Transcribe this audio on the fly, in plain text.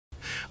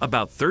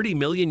About 30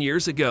 million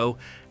years ago,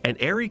 an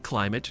arid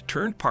climate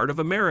turned part of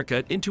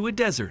America into a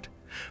desert.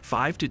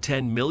 5 to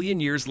 10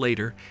 million years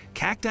later,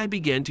 cacti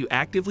began to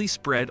actively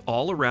spread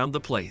all around the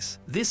place.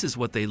 This is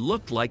what they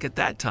looked like at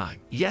that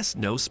time. Yes,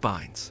 no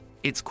spines.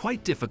 It's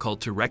quite difficult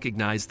to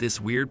recognize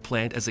this weird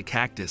plant as a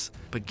cactus,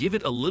 but give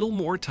it a little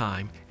more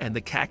time and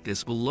the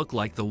cactus will look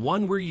like the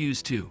one we're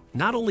used to.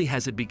 Not only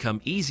has it become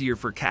easier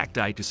for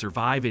cacti to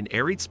survive in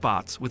arid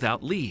spots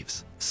without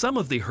leaves, some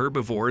of the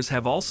herbivores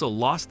have also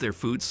lost their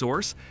food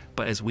source,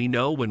 but as we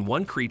know, when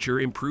one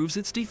creature improves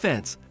its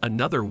defense,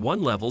 another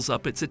one levels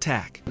up its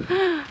attack.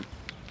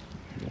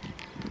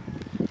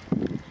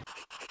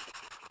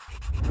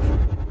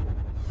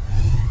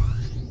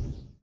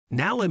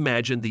 Now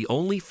imagine the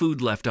only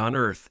food left on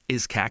Earth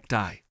is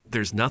cacti.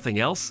 There's nothing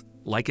else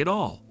like it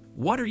all.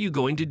 What are you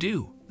going to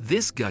do?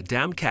 This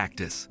goddamn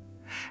cactus.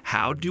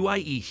 How do I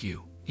eat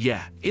you?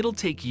 Yeah, it'll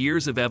take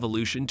years of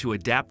evolution to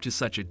adapt to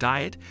such a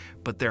diet,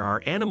 but there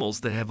are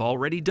animals that have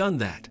already done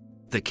that.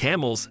 The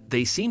camels,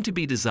 they seem to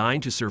be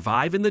designed to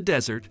survive in the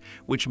desert,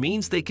 which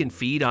means they can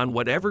feed on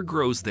whatever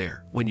grows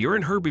there. When you're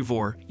an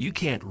herbivore, you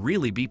can't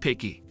really be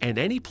picky, and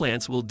any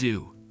plants will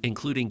do,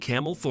 including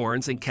camel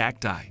thorns and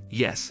cacti.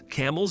 Yes,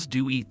 camels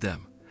do eat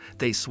them.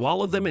 They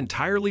swallow them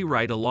entirely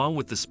right along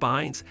with the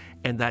spines,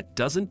 and that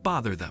doesn't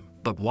bother them.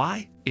 But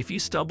why? If you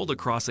stumbled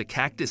across a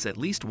cactus at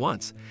least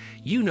once,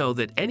 you know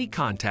that any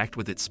contact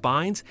with its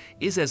spines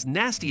is as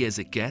nasty as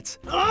it gets.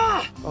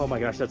 Ah! Oh my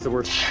gosh, that's the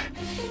worst.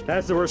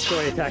 That's the worst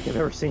story attack I've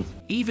ever seen.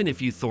 Even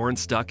if you thorn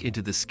stuck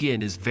into the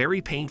skin is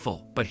very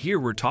painful. But here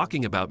we're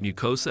talking about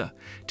mucosa.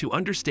 To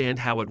understand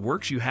how it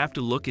works, you have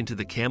to look into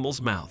the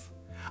camel's mouth.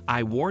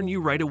 I warn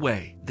you right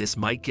away, this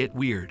might get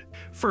weird.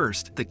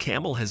 First, the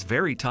camel has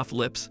very tough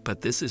lips,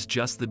 but this is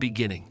just the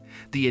beginning.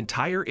 The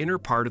entire inner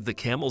part of the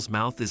camel's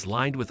mouth is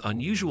lined with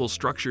unusual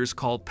structures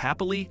called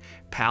papillae,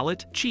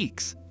 palate,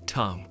 cheeks,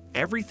 tongue.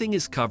 Everything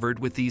is covered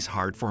with these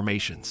hard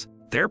formations.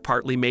 They're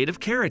partly made of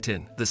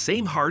keratin, the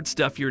same hard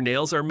stuff your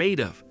nails are made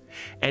of,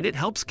 and it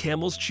helps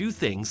camels chew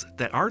things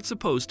that aren't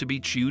supposed to be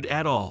chewed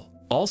at all.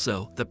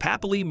 Also, the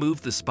papillae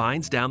move the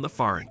spines down the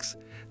pharynx.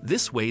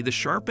 This way, the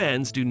sharp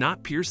ends do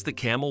not pierce the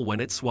camel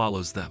when it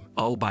swallows them.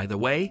 Oh, by the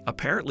way,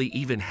 apparently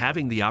even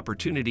having the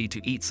opportunity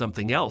to eat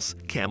something else,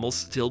 camels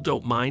still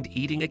don't mind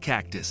eating a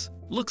cactus.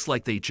 Looks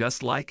like they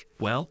just like,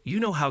 well, you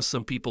know how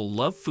some people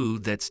love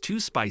food that's too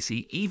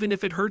spicy even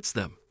if it hurts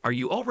them. Are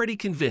you already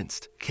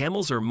convinced?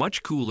 Camels are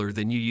much cooler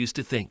than you used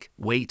to think.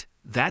 Wait,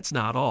 that's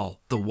not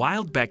all. The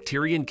wild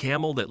bacterian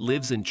camel that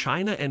lives in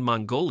China and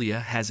Mongolia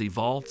has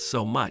evolved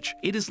so much,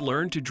 it has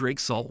learned to drink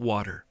salt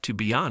water. To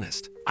be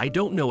honest, I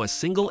don't know a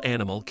single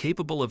animal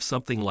capable of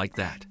something like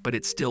that, but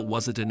it still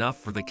wasn't enough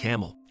for the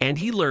camel. And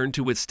he learned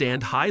to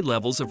withstand high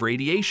levels of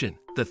radiation.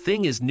 The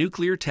thing is,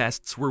 nuclear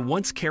tests were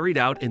once carried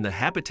out in the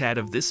habitat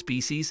of this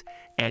species,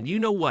 and you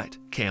know what?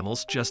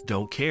 Camels just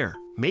don't care.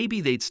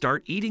 Maybe they'd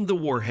start eating the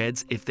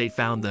warheads if they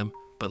found them.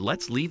 But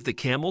let's leave the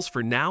camels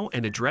for now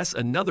and address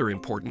another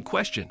important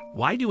question.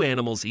 Why do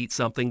animals eat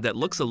something that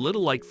looks a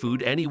little like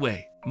food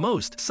anyway?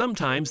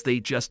 Sometimes they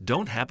just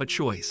don't have a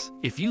choice.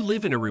 If you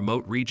live in a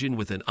remote region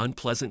with an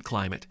unpleasant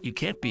climate, you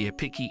can't be a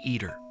picky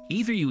eater.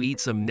 Either you eat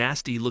some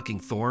nasty-looking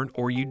thorn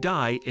or you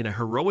die in a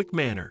heroic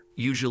manner.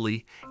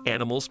 Usually,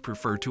 animals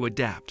prefer to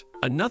adapt.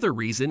 Another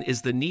reason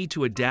is the need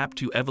to adapt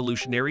to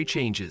evolutionary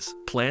changes.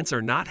 Plants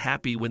are not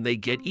happy when they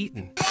get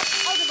eaten,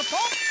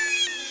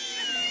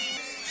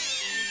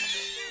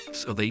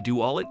 so they do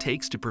all it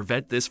takes to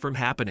prevent this from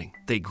happening.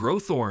 They grow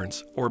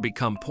thorns or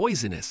become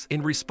poisonous.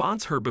 In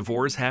response,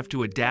 herbivores have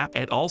to adapt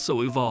and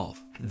also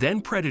evolve. Then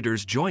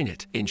predators join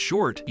it. In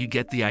short, you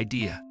get the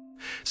idea.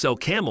 So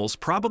camels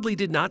probably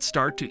did not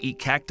start to eat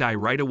cacti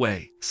right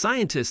away.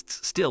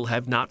 Scientists still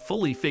have not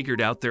fully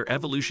figured out their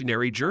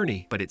evolutionary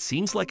journey, but it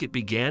seems like it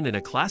began in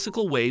a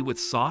classical way with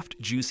soft,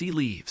 juicy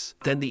leaves.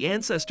 Then the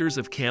ancestors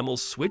of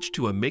camels switched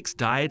to a mixed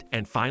diet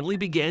and finally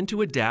began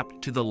to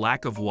adapt to the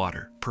lack of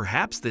water.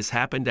 Perhaps this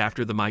happened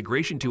after the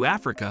migration to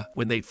Africa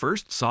when they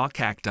first saw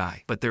cacti.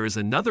 But there is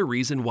another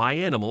reason why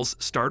animals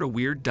start a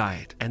weird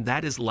diet, and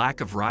that is lack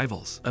of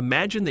rivals.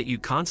 Imagine that you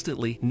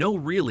constantly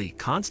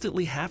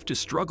have to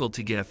struggle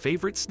to get a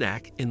favorite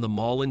snack in the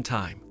mall in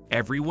time.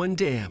 Every one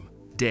damn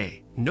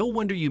day. No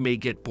wonder you may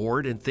get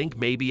bored and think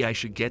maybe I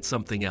should get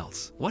something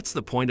else. What's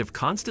the point of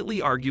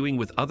constantly arguing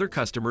with other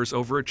customers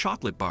over a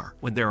chocolate bar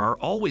when there are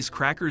always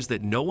crackers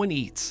that no one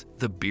eats?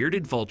 The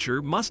bearded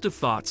vulture must have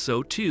thought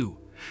so too.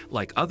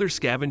 Like other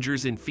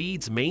scavengers, it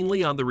feeds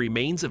mainly on the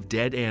remains of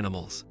dead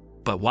animals.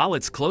 But while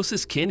its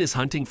closest kin is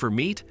hunting for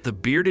meat, the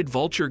bearded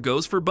vulture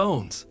goes for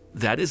bones.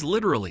 That is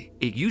literally.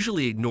 It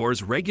usually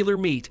ignores regular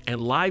meat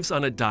and lives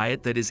on a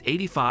diet that is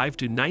 85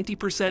 to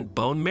 90%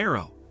 bone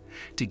marrow.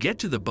 To get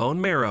to the bone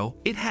marrow,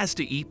 it has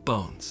to eat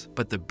bones.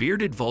 But the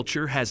bearded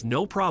vulture has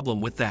no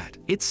problem with that.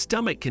 Its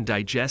stomach can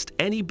digest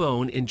any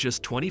bone in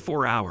just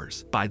 24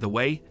 hours. By the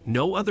way,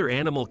 no other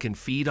animal can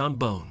feed on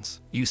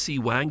bones. You see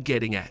what I'm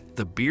getting at?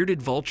 The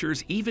bearded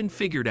vultures even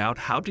figured out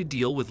how to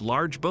deal with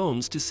large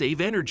bones to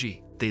save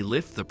energy. They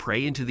lift the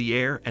prey into the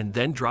air and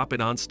then drop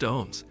it on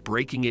stones,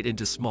 breaking it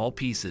into small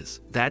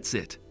pieces. That's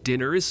it.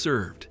 Dinner is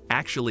served.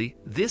 Actually,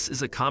 this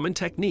is a common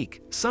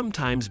technique.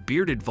 Sometimes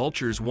bearded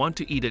vultures want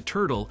to eat a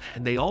turtle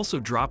and they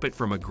also drop it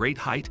from a great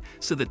height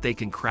so that they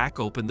can crack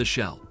open the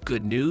shell.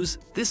 Good news,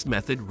 this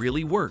method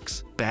really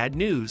works. Bad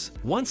news,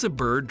 once a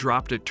bird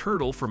dropped a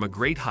turtle from a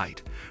great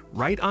height,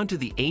 right onto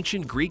the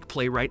ancient Greek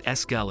playwright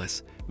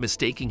Aeschylus,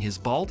 mistaking his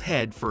bald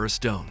head for a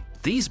stone.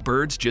 These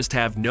birds just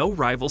have no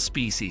rival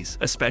species,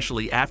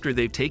 especially after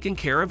they've taken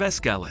care of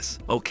Aeschylus.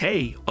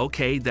 Okay,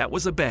 that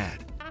was a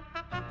bad.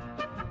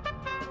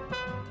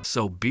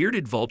 So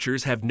bearded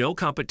vultures have no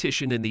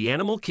competition in the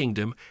animal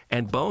kingdom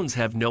and bones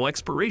have no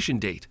expiration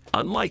date,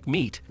 unlike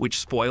meat, which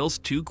spoils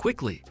too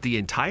quickly. The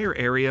entire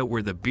area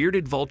where the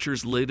bearded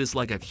vultures live is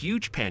like a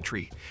huge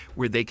pantry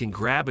where they can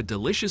grab a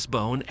delicious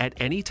bone at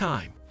any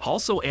time.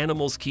 Also,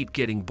 animals keep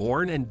getting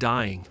born and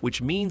dying,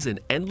 which means an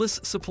endless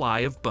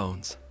supply of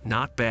bones.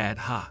 Not bad,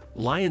 huh?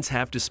 Lions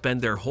have to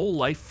spend their whole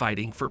life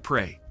fighting for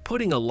prey,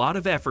 putting a lot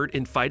of effort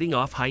in fighting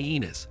off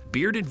hyenas.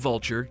 Bearded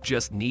vulture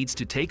just needs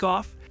to take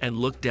off and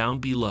look down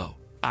below.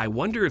 I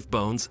wonder if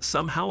bones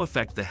somehow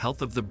affect the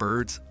health of the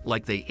birds,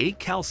 like they ate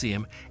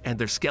calcium and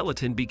their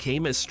skeleton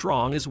became as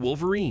strong as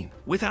Wolverine,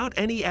 without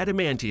any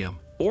adamantium.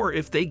 Or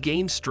if they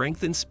gain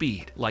strength and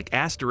speed, like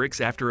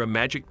Asterix after a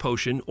magic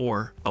potion,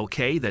 or,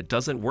 okay, that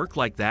doesn't work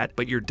like that,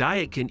 but your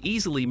diet can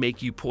easily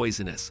make you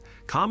poisonous.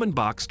 Common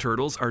box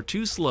turtles are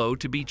too slow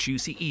to be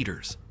juicy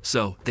eaters.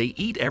 So, they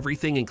eat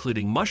everything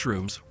including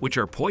mushrooms, which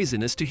are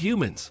poisonous to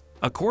humans.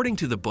 According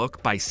to the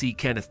book by C.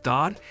 Kenneth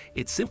Dodd,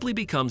 it simply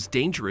becomes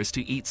dangerous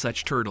to eat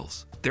such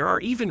turtles. There are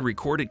even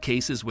recorded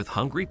cases with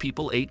hungry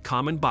people ate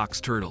common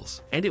box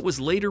turtles, and it was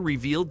later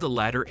revealed the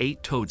latter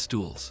ate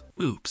toadstools.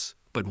 Oops.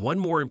 But one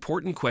more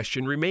important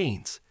question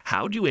remains.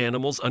 How do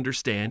animals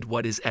understand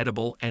what is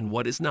edible and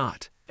what is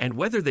not? And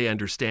whether they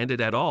understand it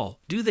at all,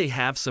 do they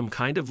have some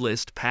kind of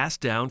list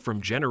passed down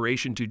from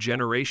generation to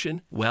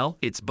generation? Well,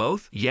 it's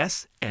both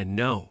yes and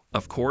no.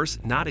 Of course,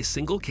 not a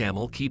single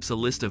camel keeps a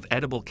list of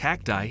edible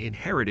cacti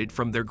inherited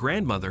from their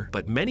grandmother,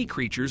 but many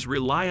creatures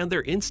rely on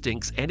their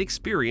instincts and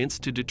experience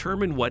to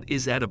determine what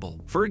is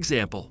edible. For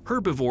example,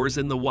 herbivores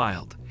in the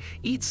wild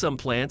eat some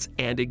plants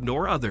and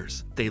ignore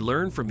others. They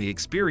learn from the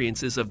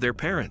experiences of their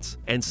parents.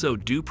 And so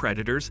do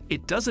predators.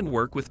 It doesn't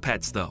work with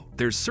pets though.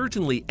 There's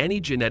certainly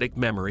any genetic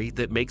memory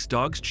that makes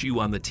dogs chew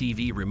on the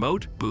TV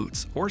remote,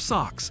 boots, or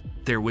socks.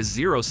 There was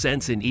 0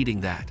 sense in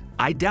eating that.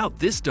 I doubt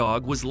this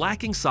dog was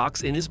lacking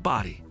socks in his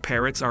body.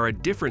 Parrots are a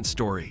different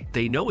story.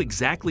 They know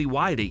exactly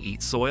why they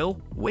eat soil.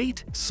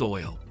 Wait,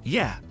 soil.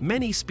 Yeah,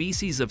 many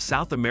species of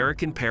South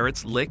American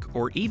parrots lick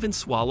or even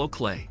swallow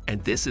clay,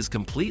 and this is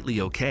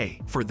completely okay.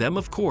 For them,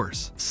 of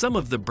course. Some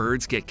of the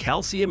birds get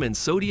calcium and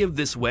sodium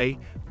this way,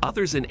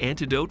 others an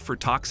antidote for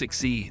toxic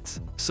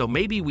seeds. So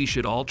maybe we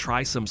should all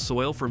try some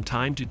soil from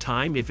time to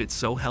time if it's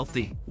so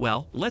healthy.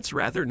 Well, let's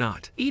rather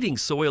not. Eating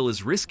soil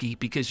is risky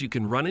because you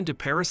can run into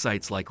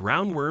parasites like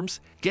roundworms,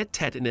 get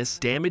tetanus,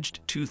 damaged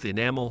tooth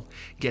enamel,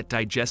 get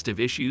digestive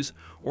issues,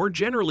 or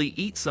generally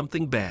eat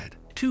something bad.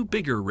 Too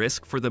bigger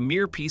risk for the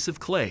mere piece of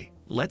clay.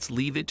 Let's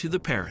leave it to the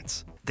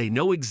parents. They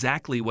know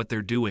exactly what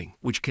they're doing,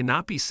 which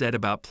cannot be said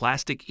about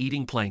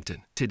plastic-eating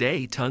plankton.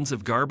 Today, tons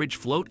of garbage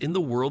float in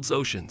the world's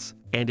oceans,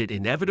 and it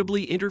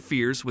inevitably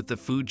interferes with the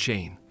food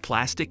chain.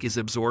 Plastic is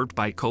absorbed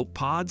by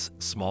copepods,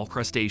 small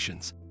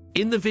crustaceans.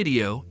 In the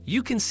video,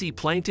 you can see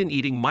plankton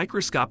eating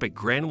microscopic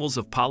granules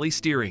of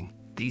polystyrene,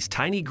 these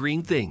tiny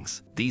green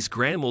things. These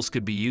granules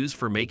could be used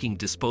for making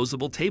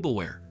disposable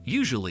tableware.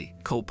 Usually,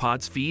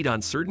 copepods feed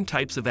on certain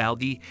types of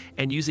algae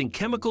and using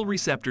chemical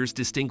receptors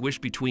distinguish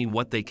between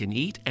what they can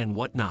eat and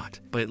what not.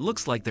 But it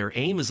looks like their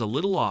aim is a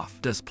little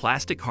off. Does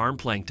plastic harm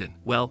plankton?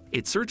 Well,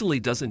 it certainly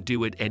doesn't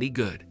do it any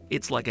good.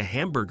 It's like a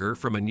hamburger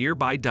from a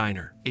nearby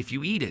diner. If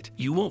you eat it,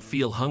 you won't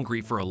feel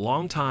hungry for a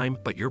long time,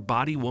 but your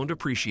body won't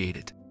appreciate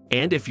it.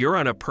 And if you're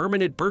on a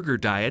permanent burger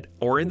diet,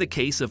 or in the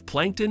case of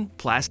plankton,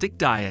 plastic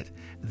diet,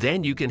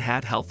 then you can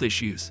have health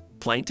issues.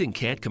 Plankton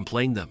can't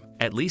complain them.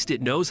 At least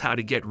it knows how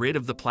to get rid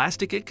of the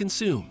plastic it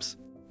consumes.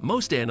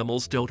 Most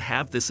animals don't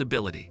have this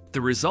ability.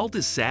 The result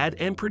is sad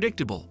and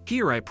predictable.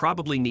 Here I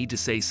probably need to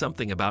say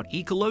something about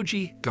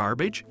ecology,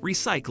 garbage,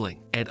 recycling,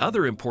 and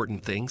other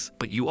important things,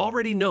 but you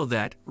already know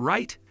that,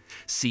 right?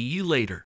 See you later.